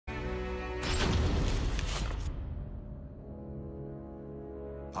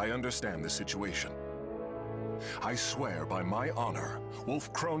I understand the situation. I swear by my honor,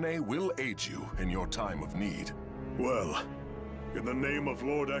 Wolf Krone will aid you in your time of need. Well, in the name of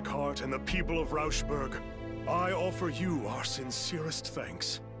Lord Eckhart and the people of Rauschburg, I offer you our sincerest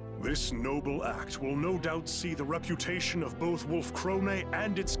thanks. This noble act will no doubt see the reputation of both Wolf Krone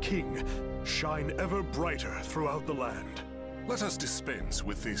and its king shine ever brighter throughout the land. Let us dispense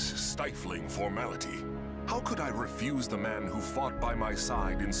with this stifling formality. How could I refuse the man who fought by my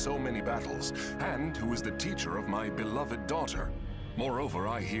side in so many battles, and who is the teacher of my beloved daughter? Moreover,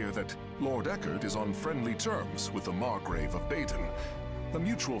 I hear that Lord Eckhart is on friendly terms with the Margrave of Baden. The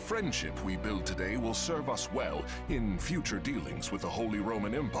mutual friendship we build today will serve us well in future dealings with the Holy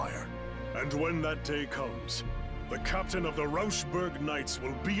Roman Empire. And when that day comes, the captain of the Rauschburg Knights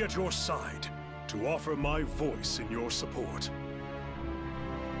will be at your side to offer my voice in your support.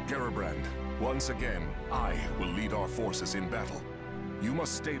 Gerbrand, once again, I will lead our forces in battle. You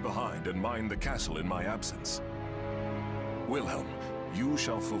must stay behind and mind the castle in my absence. Wilhelm, you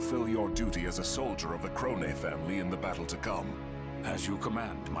shall fulfill your duty as a soldier of the Krone family in the battle to come. As you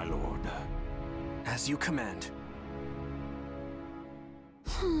command, my lord. As you command.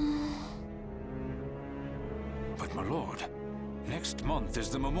 But my lord, next month is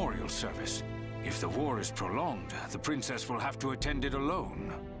the memorial service. If the war is prolonged, the princess will have to attend it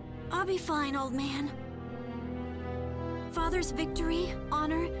alone. I'll be fine, old man. Father's victory,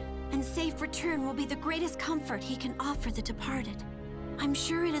 honor, and safe return will be the greatest comfort he can offer the departed. I'm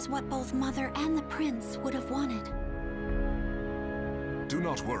sure it is what both Mother and the Prince would have wanted. Do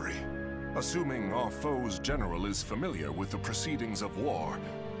not worry. Assuming our foe's general is familiar with the proceedings of war,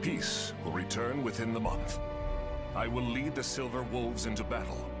 peace will return within the month. I will lead the Silver Wolves into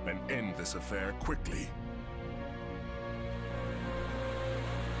battle and end this affair quickly.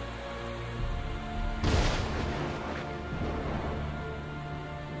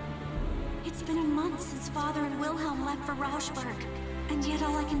 It's been a month since Father and Wilhelm left for Rauschburg, and yet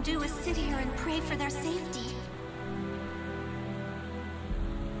all I can do is sit here and pray for their safety.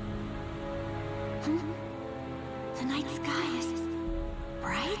 The night sky is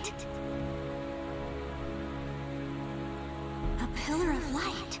bright. A pillar of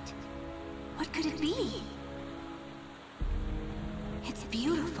light. What could it be? It's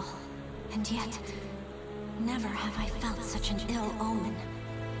beautiful, and yet never have I felt such an ill omen.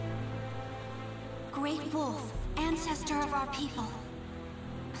 Great Wolf, ancestor of our people,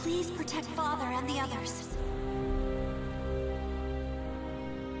 please protect Father and the others.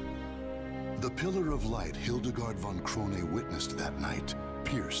 The pillar of light Hildegard von Krone witnessed that night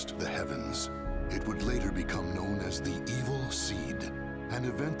pierced the heavens. It would later become known as the Evil Seed, an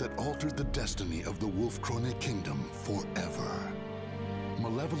event that altered the destiny of the Wolf Krone kingdom forever.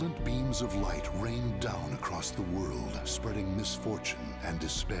 Malevolent beams of light rained down across the world, spreading misfortune and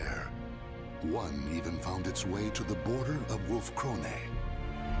despair. One even found its way to the border of Wolf Krone.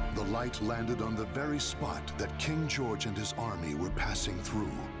 The light landed on the very spot that King George and his army were passing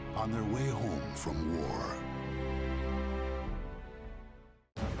through on their way home from war.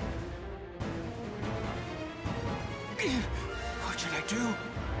 What should I do?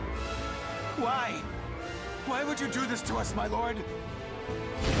 Why? Why would you do this to us, my lord?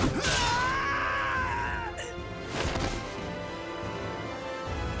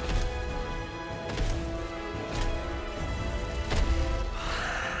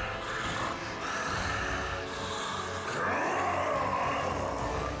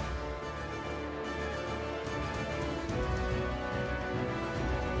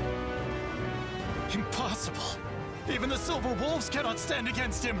 Impossible! Even the Silver Wolves cannot stand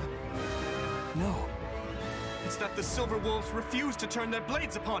against him! No. It's that the Silver Wolves refuse to turn their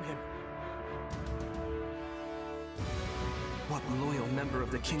blades upon him! What loyal member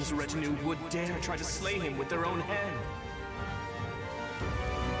of the King's retinue would dare try to slay him with their own hand?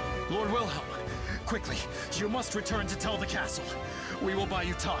 Lord Wilhelm, quickly, you must return to tell the castle. We will buy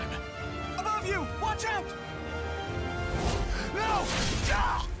you time. Above you! Watch out! No!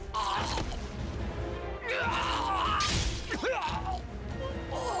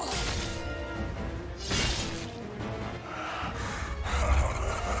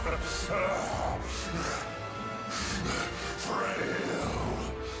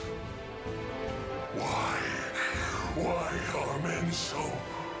 Why are men so...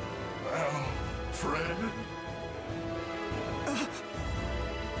 Fred?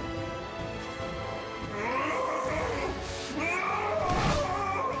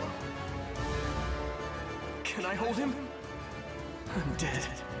 Can I hold him? I'm dead.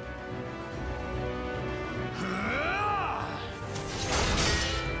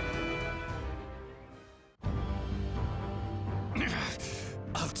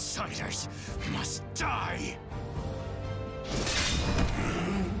 I'll outsiders must die!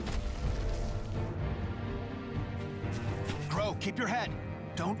 Grow, keep your head.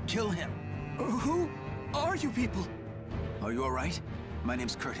 Don't kill him. Who are you people? Are you all right? My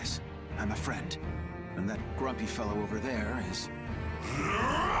name's Curtis. I'm a friend. And that grumpy fellow over there is...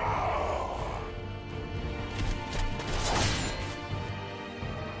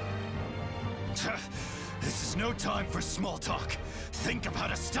 This is no time for small talk. Think of how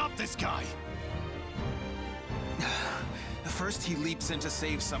to stop this guy! First he leaps in to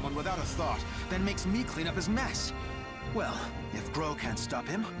save someone without a thought, then makes me clean up his mess. Well, if Grow can't stop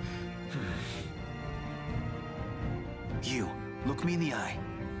him... You, look me in the eye.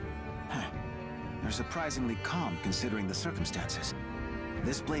 You're surprisingly calm considering the circumstances.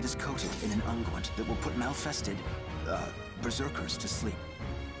 This blade is coated in an unguent that will put malfested, berserkers to sleep.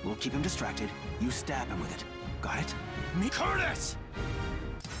 We'll keep him distracted, you stab him with it. Got it? Me, Curtis!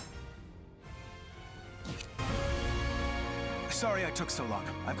 Sorry I took so long.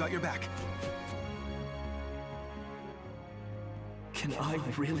 I've got your back. Can I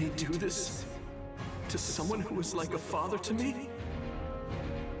really do this? To someone who was like a father to me?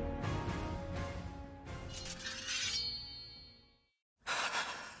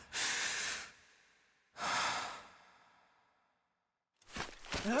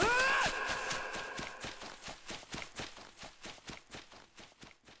 Ah!